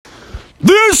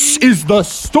This is the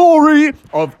story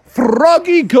of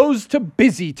Froggy Goes to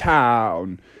Busy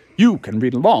Town. You can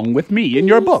read along with me in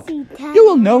your book. You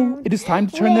will know it is time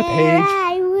to turn the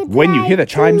page when you hear the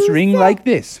chimes ring like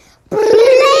this. Where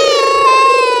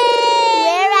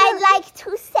I'd like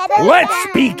to settle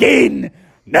Let's begin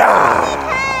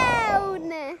now.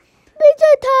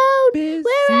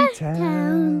 Busy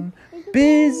town.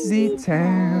 Busy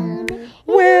town,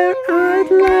 where I'd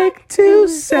like to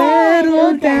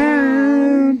settle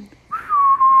down.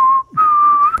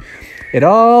 It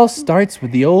all starts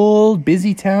with the old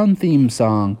Busy Town theme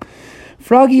song.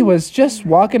 Froggy was just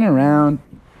walking around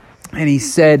and he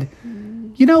said,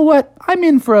 "You know what? I'm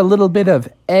in for a little bit of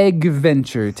egg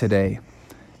venture today."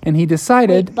 And he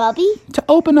decided Bobby? to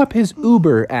open up his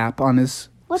Uber app on his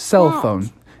cell that? phone.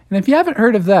 And if you haven't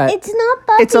heard of that, It's not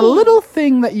Bobby. it's a little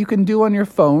thing that you can do on your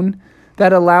phone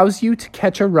that allows you to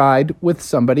catch a ride with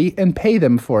somebody and pay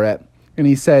them for it. And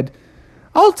he said,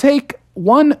 "I'll take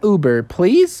one Uber,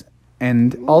 please."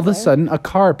 And all of a sudden, a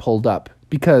car pulled up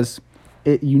because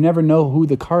you never know who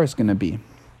the car is going to be.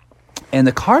 And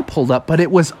the car pulled up, but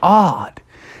it was odd.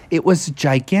 It was a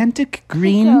gigantic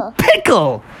green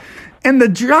pickle. And the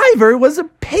driver was a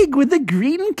pig with a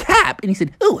green cap. And he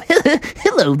said, "Oh,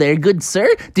 hello there, good sir.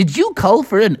 Did you call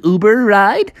for an Uber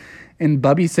ride?" And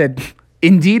Bubby said,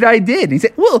 "Indeed I did." And he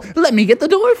said, "Well, let me get the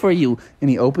door for you."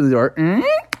 And he opened the door.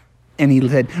 And he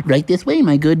said, "Right this way,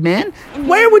 my good man.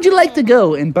 Where would you like to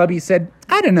go?" And Bubby said,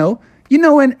 "I don't know.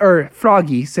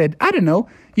 Froggy said, "I don't know.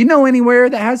 You know anywhere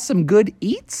that has some good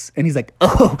eats?" And he's like,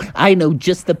 "Oh, I know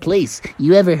just the place.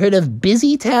 You ever heard of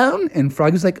Busy Town?" And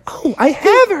Froggy was like, "Oh, I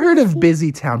have heard of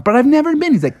Busy Town, but I've never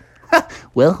been." He's like,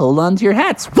 "Well, hold on to your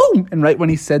hats." Boom! And right when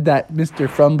he said that, Mr.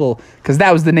 Frumble, because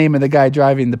that was the name of the guy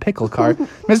driving the pickle car,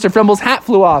 Mr. Frumble's hat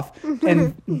flew off.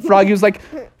 And Froggy was like,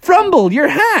 "Frumble, your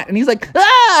hat." And he's like,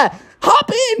 "Ah!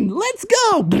 Hop in! Let's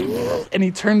go!" And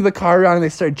he turned the car around and they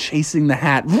started chasing the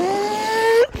hat.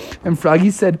 And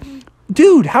Froggy said,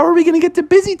 "Dude, how are we going to get to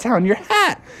Busy Town? Your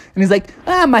hat." And he's like,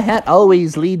 "My hat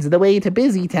always leads the way to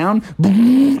Busy Town."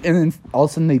 And then all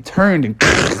of a sudden they turned and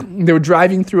they were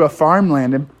driving through a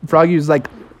farmland. And Froggy was like,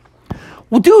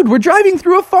 "Well, dude, we're driving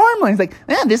through a farmland." He's like,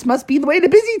 "This must be the way to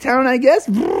Busy Town, I guess."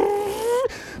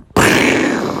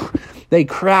 They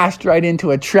crashed right into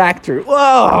a tractor.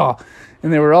 Whoa!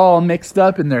 And they were all mixed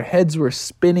up and their heads were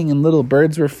spinning and little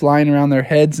birds were flying around their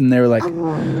heads and they were like,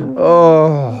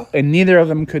 "Oh." And neither of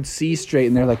them could see straight.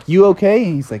 And they're like, "You okay?"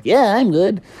 And he's like, "Yeah, I'm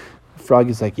good."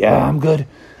 Froggy's like, "Yeah, I'm good."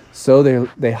 So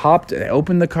they hopped, they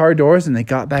opened the car doors and they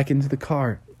got back into the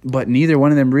car. But neither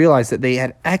one of them realized that they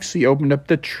had actually opened up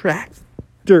the tractor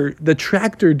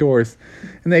doors.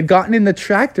 And they'd gotten in the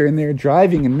tractor and they were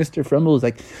driving and Mr. Frumble was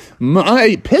like,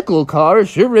 "My pickle car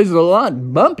sure is a lot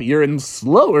bumpier and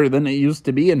slower than it used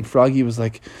to be." And Froggy was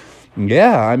like,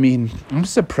 "Yeah, I mean, I'm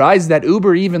surprised that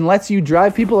Uber even lets you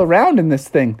drive people around in this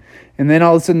thing." And then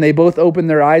all of a sudden they both opened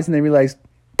their eyes and they realized,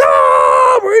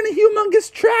 we're in a humongous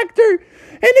tractor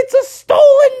and it's a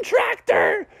stolen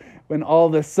tractor. When all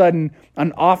of a sudden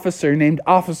an officer named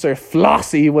Officer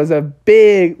Flossie was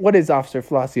what is Officer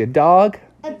Flossie, a dog?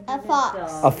 A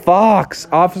fox. A fox.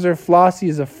 Officer Flossie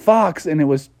is a fox, and it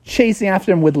was chasing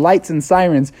after him with lights and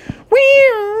sirens.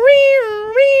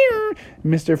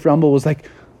 Mr. Frumble was like,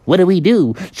 "What do we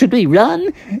do? Should we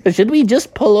run? Should we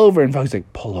just pull over?" And Fogg's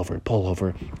like, pull over.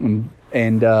 And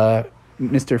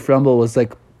Mr. Frumble was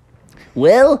like,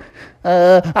 "Well,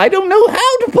 I don't know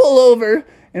how to pull over."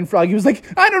 And Froggy was like,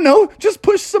 "I don't know, just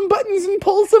push some buttons and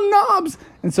pull some knobs."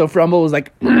 And so Frumble was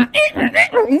like, and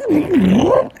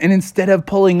instead of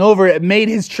pulling over, it made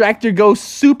his tractor go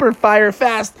super fire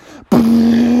fast.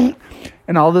 And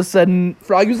all of a sudden,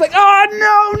 Froggy was like, "Oh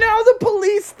no, now the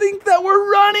police think that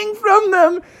we're running from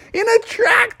them in a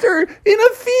tractor, in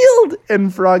a field."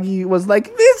 And Froggy was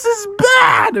like, "This is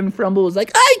bad." And Frumble was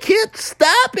like, "I can't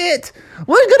stop it.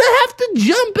 We're gonna have to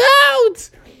jump out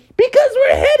because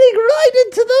we're heading right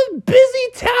into the Busy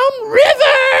Town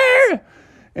River."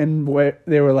 And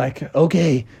they were like,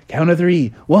 "Okay, count of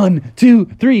 3. 1, 2,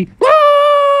 3.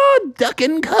 Ah, duck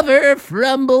and cover,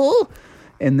 Frumble."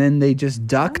 And then they just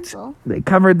ducked. They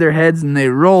covered their heads and they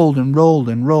rolled and rolled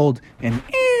and rolled. And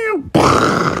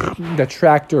the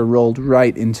tractor rolled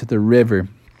right into the river.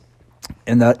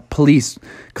 And the police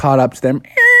caught up to them.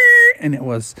 And it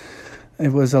was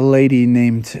a lady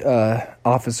named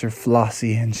Officer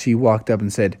Flossie. And she walked up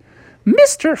and said,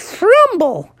 "Mr.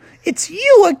 Frumble, it's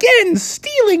you again,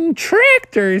 stealing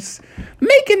tractors,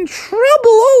 making trouble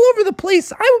all over the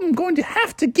place. I'm going to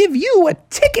have to give you a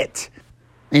ticket."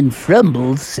 And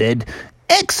Frumble said,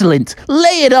 "Excellent,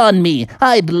 lay it on me.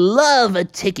 I'd love a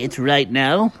ticket right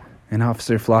now." And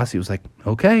Officer Flossie was like,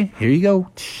 okay, here you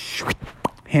go.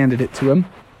 Handed it to him.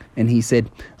 And he said,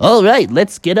 all right,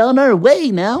 let's get on our way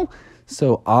now.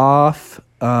 So off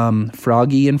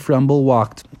Froggy and Frumble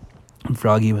walked. And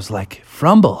Froggy was like,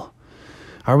 Frumble,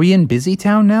 are we in Busy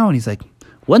Town now? And he's like,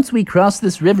 once we cross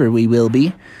this river, we will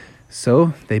be.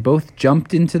 So they both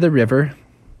jumped into the river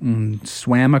and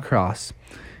swam across.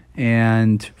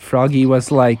 And Froggy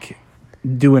was like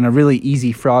doing a really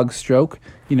easy frog stroke,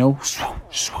 you know.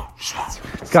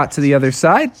 Got to the other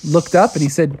side, looked up, and he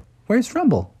said, where's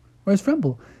Frumble? Where's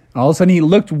Frumble? And all of a sudden he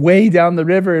looked way down the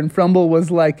river, and Frumble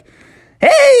was like,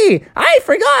 hey, I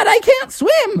forgot I can't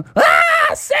swim.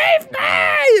 Ah, save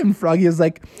me. And Froggy was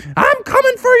like, I'm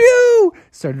coming for you.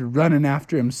 Started running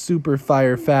after him super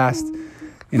fire fast.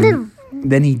 And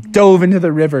then he dove into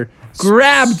the river,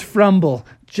 grabbed Frumble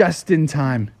just in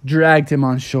time, dragged him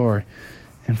on shore.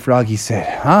 And Froggy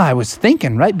said, I was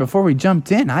thinking right before we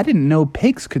jumped in, I didn't know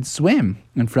pigs could swim.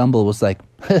 And Frumble was like,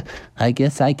 I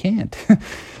guess I can't.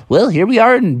 Well, here we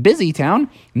are in Busy Town.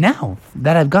 Now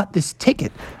that I've got this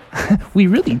ticket, we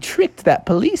really tricked that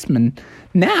policeman.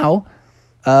 Now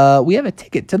we have a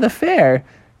ticket to the fair.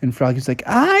 And Froggy's like,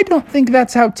 I don't think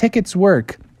that's how tickets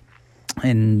work.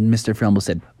 And Mr. Frumble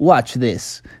said, watch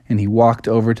this. And he walked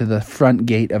over to the front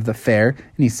gate of the fair.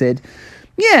 And he said,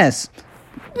 yes,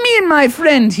 me and my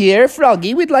friend here,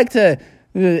 Froggy, we'd like to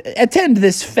attend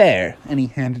this fair. And he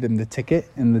handed him the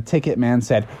ticket. And the ticket man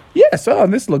said, yes,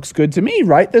 this looks good to me.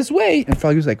 Right this way. And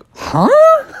Froggy was like, huh?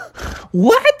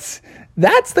 What?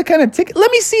 That's the kind of ticket?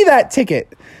 Let me see that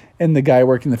ticket. And the guy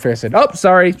working the fair said, oh,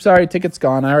 sorry, ticket's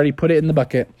gone. I already put it in the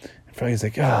bucket. And Froggy's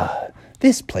like,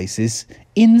 this place is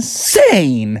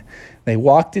insane. They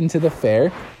walked into the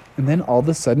fair, and then all of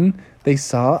a sudden, they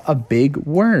saw a big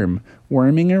worm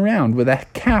worming around with a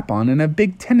cap on and a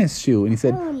big tennis shoe. And he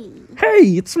said,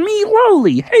 hey, it's me,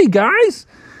 Lowly. Hey, guys.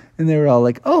 And they were all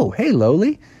like, oh, hey,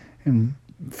 Lowly. And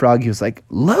Froggy was like,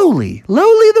 Lowly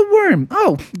the worm.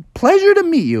 Oh, pleasure to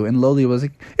meet you. And Lowly was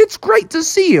like, it's great to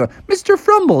see you. Mr.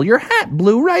 Frumble, your hat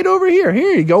blew right over here.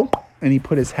 Here you go. And he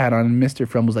put his hat on, and Mr.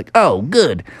 Frumble was like, oh,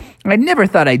 good. I never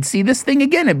thought I'd see this thing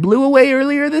again. It blew away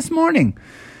earlier this morning.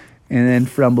 And then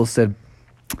Frumble said,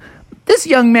 this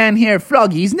young man here,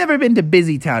 Froggy, he's never been to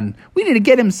Busy Town. We need to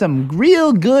get him some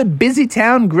real good Busy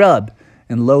Town grub.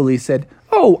 And Lowly said,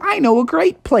 oh, I know a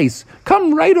great place.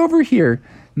 Come right over here.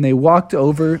 And they walked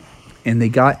over, and they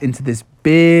got into this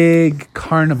big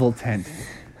carnival tent.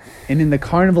 And in the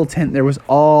carnival tent, there was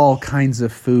all kinds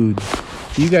of food.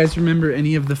 Do you guys remember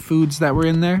any of the foods that were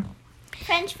in there?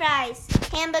 French fries,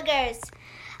 hamburgers,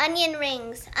 onion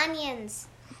rings, onions,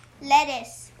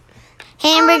 lettuce,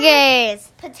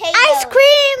 hamburgers, potatoes, ice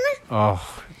cream.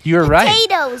 Oh, you're right.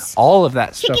 Potatoes. All of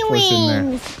that stuff was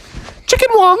in there. Chicken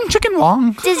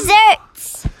wong.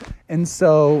 Desserts. And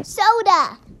so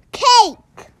soda, cake.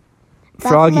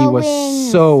 Froggy was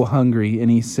so hungry,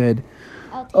 and he said,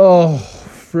 oh,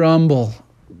 Frumble,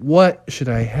 what should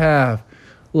I have?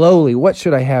 Lowly, what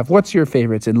should I have? What's your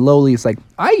favorites? And Lowly's like,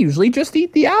 I usually just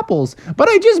eat the apples, but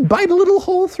I just bite a little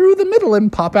hole through the middle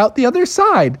and pop out the other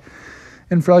side.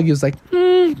 And Froggy was like,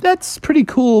 that's pretty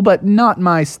cool, but not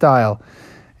my style.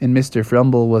 And Mr.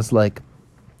 Frumble was like,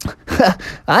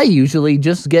 I usually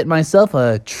just get myself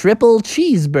a triple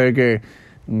cheeseburger.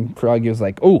 And Froggy was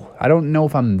like, oh, I don't know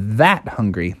if I'm that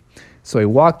hungry. So he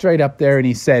walked right up there and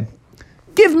he said,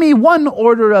 give me 1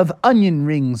 order of onion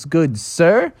rings, good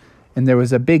sir. And there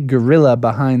was a big gorilla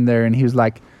behind there, and he was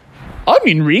like,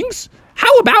 onion rings?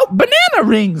 How about banana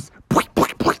rings?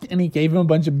 And he gave him a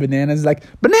bunch of bananas. He's like,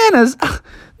 bananas?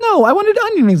 No, I wanted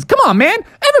onion rings. Come on, man.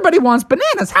 Everybody wants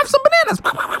bananas. Have some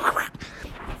bananas.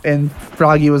 And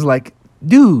Froggy was like,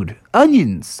 dude,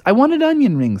 onions. I wanted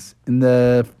onion rings. And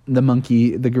the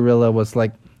monkey, the gorilla, was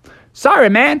like, sorry,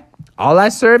 man. All I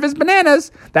serve is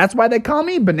bananas. That's why they call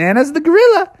me Bananas the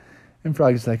Gorilla. And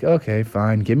Froggy's like, okay,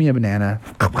 fine, give me a banana.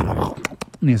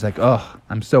 And he's like, oh,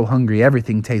 I'm so hungry.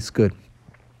 Everything tastes good.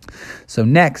 So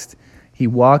next, he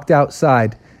walked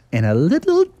outside, and a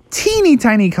little teeny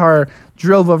tiny car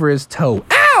drove over his toe.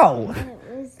 Ow!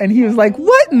 And he was like,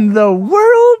 what in the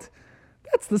world?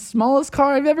 That's the smallest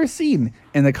car I've ever seen.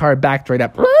 And the car backed right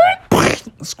up,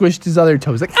 squished his other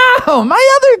toe. He's like, ow,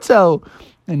 my other toe.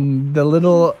 And the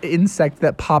little insect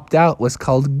that popped out was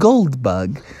called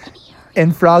Goldbug.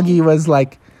 And Froggy was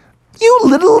like, you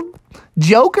little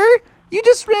joker, you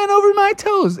just ran over my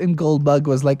toes. And Goldbug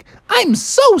was like, I'm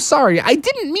so sorry. I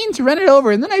didn't mean to run it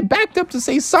over. And then I backed up to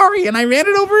say sorry, and I ran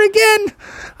it over again.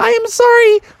 I am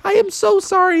sorry. I am so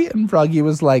sorry. And Froggy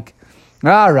was like,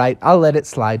 all right, I'll let it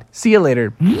slide. See you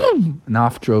later. And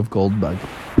off drove Goldbug.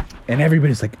 And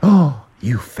everybody's like, oh,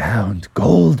 you found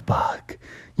Goldbug.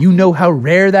 You know how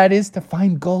rare that is to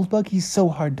find Goldbug? He's so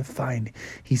hard to find.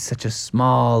 He's such a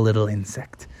small little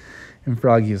insect. And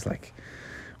Froggy was like,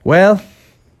 well,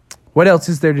 what else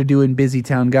is there to do in Busy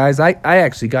Town, guys? I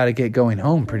actually got to get going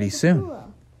home pretty soon.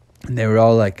 And they were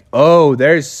all like, oh,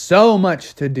 there's so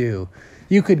much to do.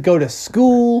 You could go to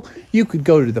school. You could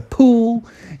go to the pool.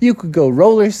 You could go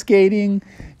roller skating.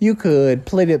 You could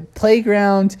play the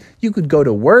playground. You could go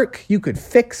to work. You could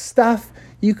fix stuff.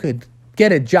 You could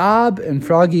get a job. And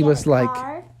Froggy was like,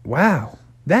 wow,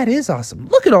 that is awesome.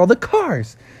 Look at all the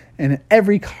cars. And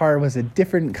every car was a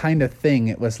different kind of thing.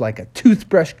 It was like a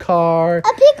toothbrush car. A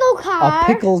pickle car. A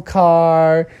pickle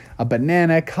car. A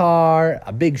banana car.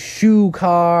 A big shoe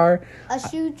car. A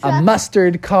shoe truck. A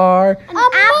mustard car. An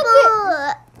apple.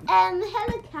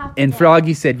 Helicopter. And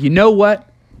Froggy said, you know what?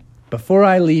 Before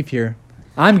I leave here,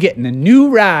 I'm getting a new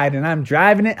ride and I'm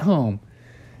driving it home.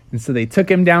 And so they took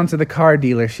him down to the car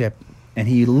dealership. And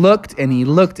he looked and he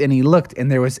looked and he looked. And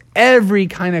there was every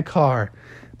kind of car.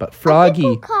 But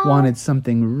Froggy wanted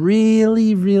something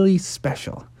really, really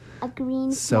special. A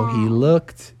green So flag. he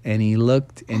looked and he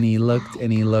looked and he looked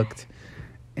and he looked.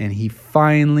 And he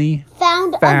finally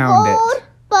found a it.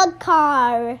 Goldbug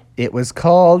car. It was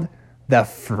called the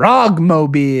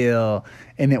Frogmobile.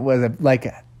 And it was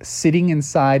sitting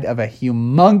inside of a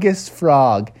humongous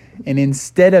frog. And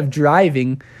instead of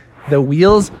driving, the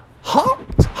wheels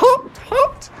hopped.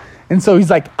 And so he's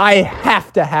like, I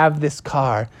have to have this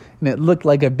car. And it looked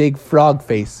like a big frog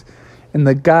face. And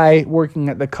the guy working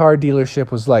at the car dealership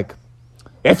was like,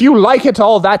 if you like it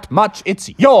all that much, it's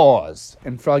yours.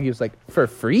 And Froggy was like, for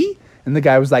free? And the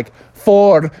guy was like,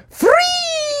 for free!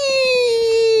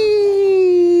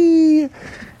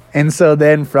 And so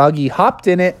then Froggy hopped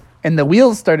in it, and the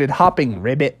wheels started hopping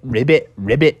ribbit, ribbit,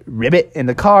 ribbit, ribbit. And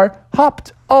the car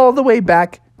hopped all the way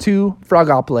back to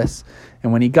Frogopolis.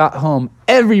 And when he got home,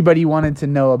 everybody wanted to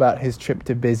know about his trip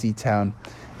to Busy Town.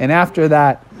 And after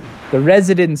that, the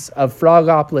residents of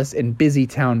Frogopolis and Busy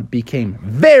Town became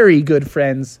very good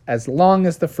friends as long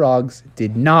as the frogs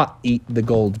did not eat the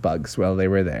gold bugs while they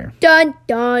were there. Dun,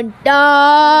 dun,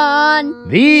 dun.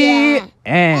 The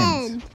end.